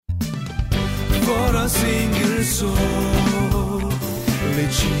single soul,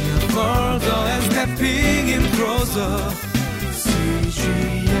 reaching further and stepping in closer.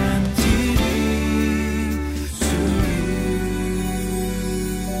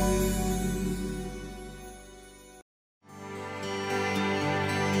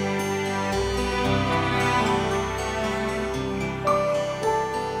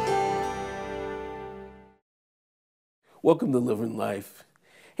 Welcome to Living Life.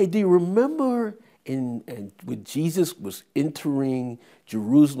 Hey, do you remember when Jesus was entering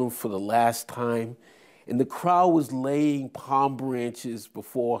Jerusalem for the last time, and the crowd was laying palm branches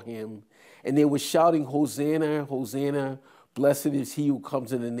before him, and they were shouting, Hosanna, Hosanna, blessed is he who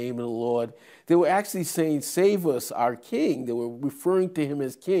comes in the name of the Lord. They were actually saying, save us, our king. They were referring to him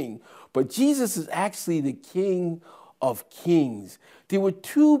as king. But Jesus is actually the King of Kings. There were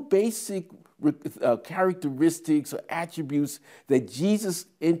two basic characteristics or attributes that Jesus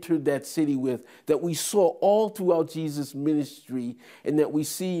entered that city with that we saw all throughout Jesus' ministry and that we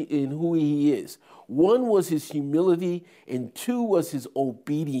see in who he is. One was his humility and two was his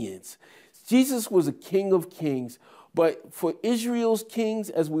obedience. Jesus was a King of Kings, but for Israel's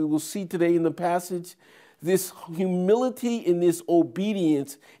kings, as we will see today in the passage, this humility and this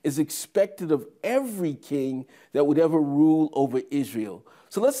obedience is expected of every king that would ever rule over Israel.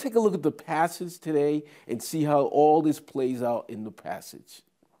 So let's take a look at the passage today and see how all this plays out in the passage.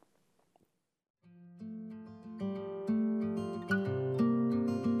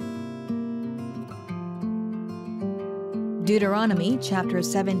 Deuteronomy chapter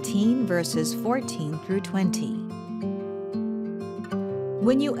 17, verses 14 through 20.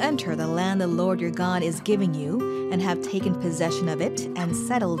 When you enter the land the Lord your God is giving you, and have taken possession of it and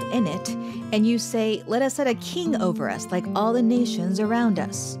settled in it, and you say, let us set a king over us like all the nations around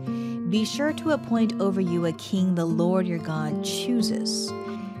us, be sure to appoint over you a king the Lord your God chooses.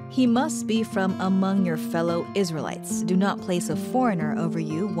 He must be from among your fellow Israelites. Do not place a foreigner over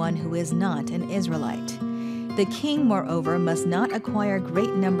you, one who is not an Israelite. The king, moreover, must not acquire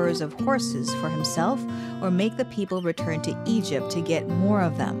great numbers of horses for himself or make the people return to Egypt to get more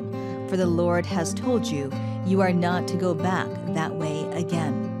of them. For the Lord has told you, you are not to go back that way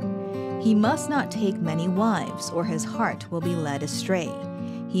again. He must not take many wives, or his heart will be led astray.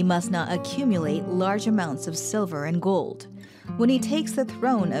 He must not accumulate large amounts of silver and gold. When he takes the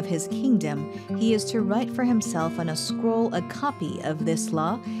throne of his kingdom, he is to write for himself on a scroll a copy of this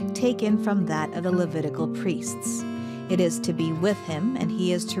law taken from that of the Levitical priests. It is to be with him, and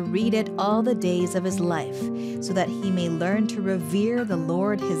he is to read it all the days of his life, so that he may learn to revere the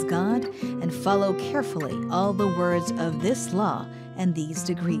Lord his God and follow carefully all the words of this law and these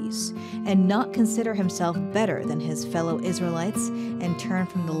decrees, and not consider himself better than his fellow Israelites and turn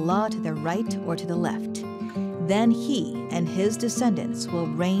from the law to the right or to the left. Then he and his descendants will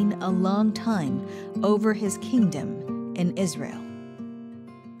reign a long time over his kingdom in Israel.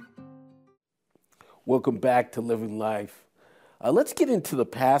 Welcome back to Living Life. Let's get into the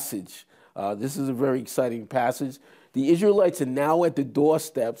passage. This is a very exciting passage. The Israelites are now at the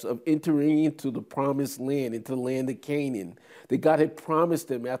doorsteps of entering into the promised land, into the land of Canaan, that God had promised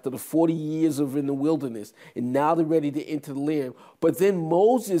them after the 40 years of in the wilderness. And now they're ready to enter the land. But then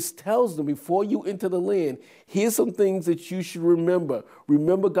Moses tells them, before you enter the land, here's some things that you should remember.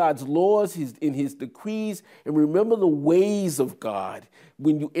 Remember God's laws in his decrees, and remember the ways of God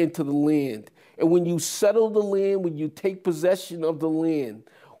when you enter the land. And when you settle the land, when you take possession of the land,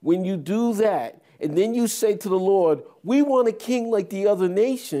 when you do that, and then you say to the Lord, we want a king like the other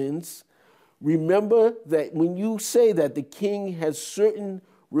nations, remember that when you say that, the king has certain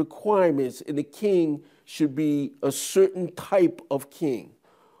requirements, and the king should be a certain type of king.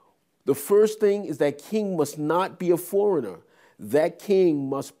 The first thing is that king must not be a foreigner. That king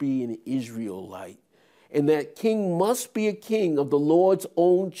must be an Israelite. And that king must be a king of the Lord's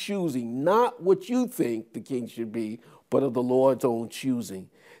own choosing, not what you think the king should be, but of the Lord's own choosing.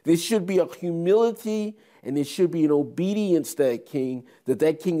 There should be a humility and there should be an obedience to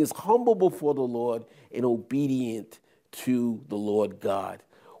that king is humble before the Lord and obedient to the Lord God.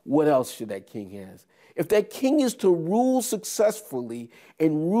 What else should that king have? If that king is to rule successfully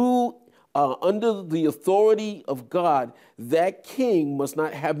and rule under the authority of God, that king must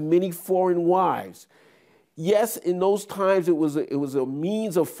not have many foreign wives. Yes, in those times it was a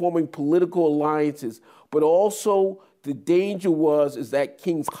means of forming political alliances, but also the danger is that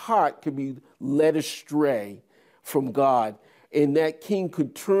king's heart could be led astray from God, and that king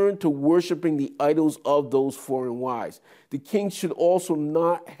could turn to worshiping the idols of those foreign wives. The king should also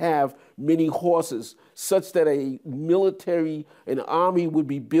not have many horses, such that an army would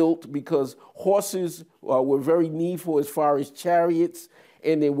be built, because horses were very needful as far as chariots,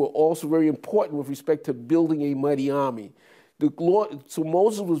 and they were also very important with respect to building a mighty army. So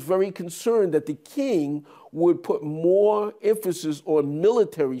Moses was very concerned that the king would put more emphasis on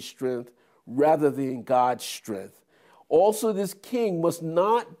military strength rather than God's strength. Also, this king must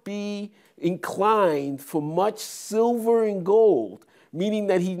not be inclined for much silver and gold, meaning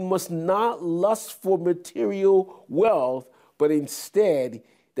that he must not lust for material wealth, but instead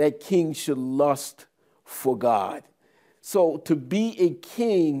that king should lust for God. So to be a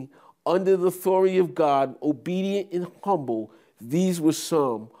king under the authority of God, obedient and humble, these were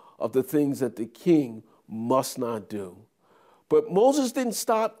some of the things that the king must not do. But Moses didn't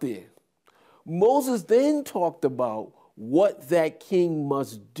stop there. Moses then talked about what that king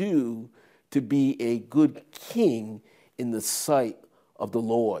must do to be a good king in the sight of the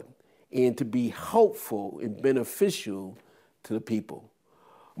Lord and to be helpful and beneficial to the people.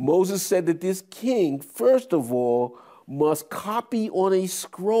 Moses said that this king, first of all, must copy on a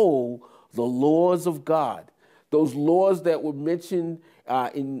scroll the laws of God. Those laws that were mentioned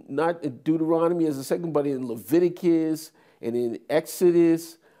in not in Deuteronomy as a second, but in Leviticus and in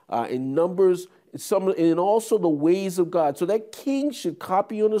Exodus, in Numbers, and also the ways of God. So that king should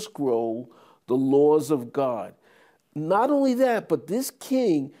copy on a scroll the laws of God. Not only that, but this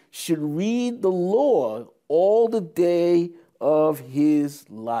king should read the law all the day of his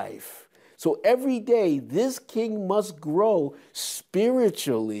life. So every day, this king must grow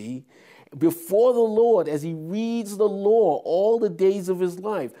spiritually before the Lord as he reads the law all the days of his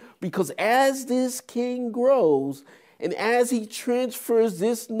life. Because as this king grows and as he transfers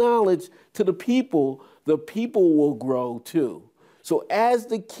this knowledge to the people will grow too. So as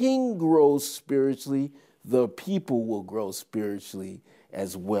the king grows spiritually, the people will grow spiritually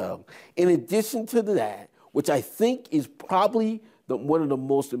as well. In addition to that, which I think is probably one of the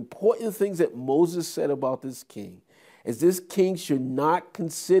most important things that Moses said about this king, is this king should not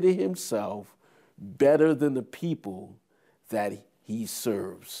consider himself better than the people that he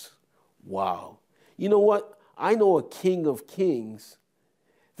serves. Wow. You know what? I know a king of kings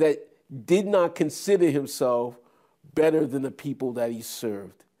that did not consider himself better than the people that he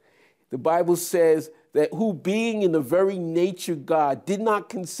served. The Bible says that who being in the very nature God did not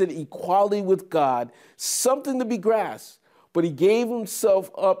consider equality with God something to be grasped, but he gave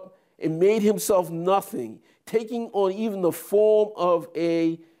himself up and made himself nothing, taking on even the form of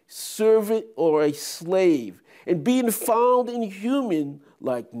a servant or a slave. And being found in human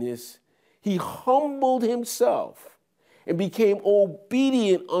likeness, he humbled himself and became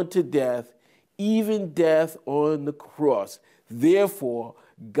obedient unto death, even death on the cross. Therefore,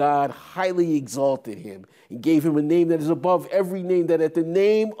 God highly exalted him and gave him a name that is above every name, that at the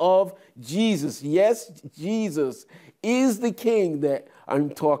name of Jesus, yes, Jesus is the king that I'm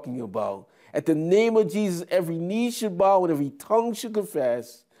talking about. At the name of Jesus, every knee should bow and every tongue should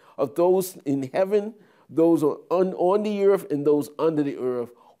confess, of those in heaven, those on the earth, and those under the earth,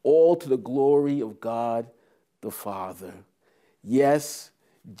 all to the glory of God the Father. Yes,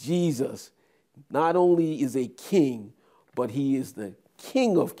 Jesus not only is a king, but he is the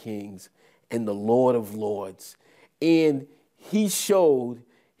King of Kings and the Lord of Lords. And he showed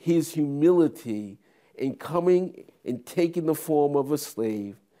his humility in coming and taking the form of a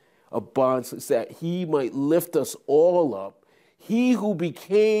slave, a bond, so that he might lift us all up. He who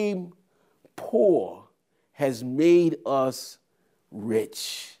became poor has made us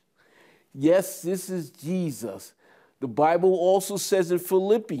rich. Yes, this is Jesus. The Bible also says in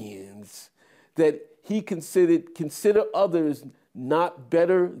Philippians that he consider others not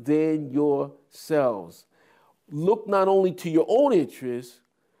better than yourselves. Look not only to your own interests,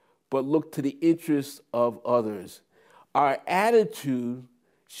 but look to the interests of others. Our attitude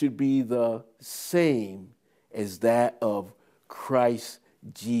should be the same as that of Christ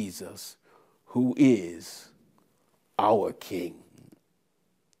Jesus, who is our King.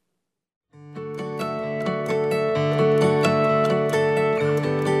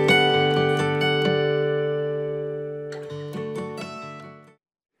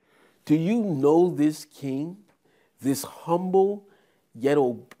 Do you know this king, this humble yet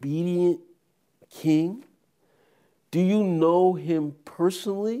obedient king? Do you know him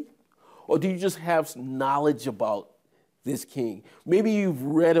personally? Or do you just have some knowledge about this king? Maybe you've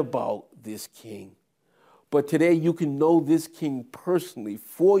read about this king, but today you can know this king personally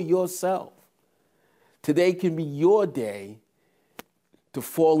for yourself. Today can be your day to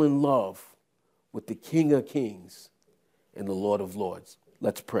fall in love with the King of Kings and the Lord of Lords.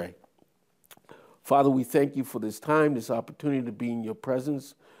 Let's pray. Father, we thank you for this time, this opportunity to be in your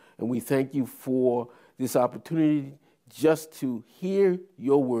presence, and we thank you for this opportunity just to hear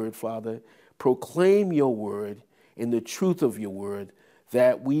your word, Father, proclaim your word and the truth of your word.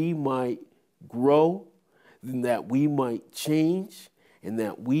 that we might grow, and that we might change, and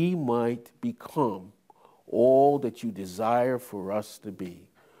that we might become all that you desire for us to be.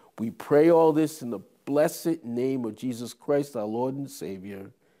 We pray all this in the blessed name of Jesus Christ, our Lord and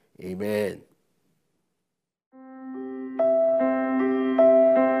Savior. Amen.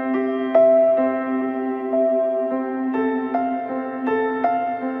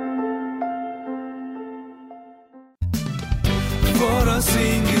 Våra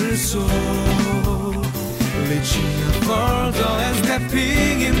singersång Legia för dag and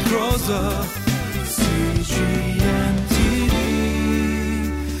stepping in closer. CG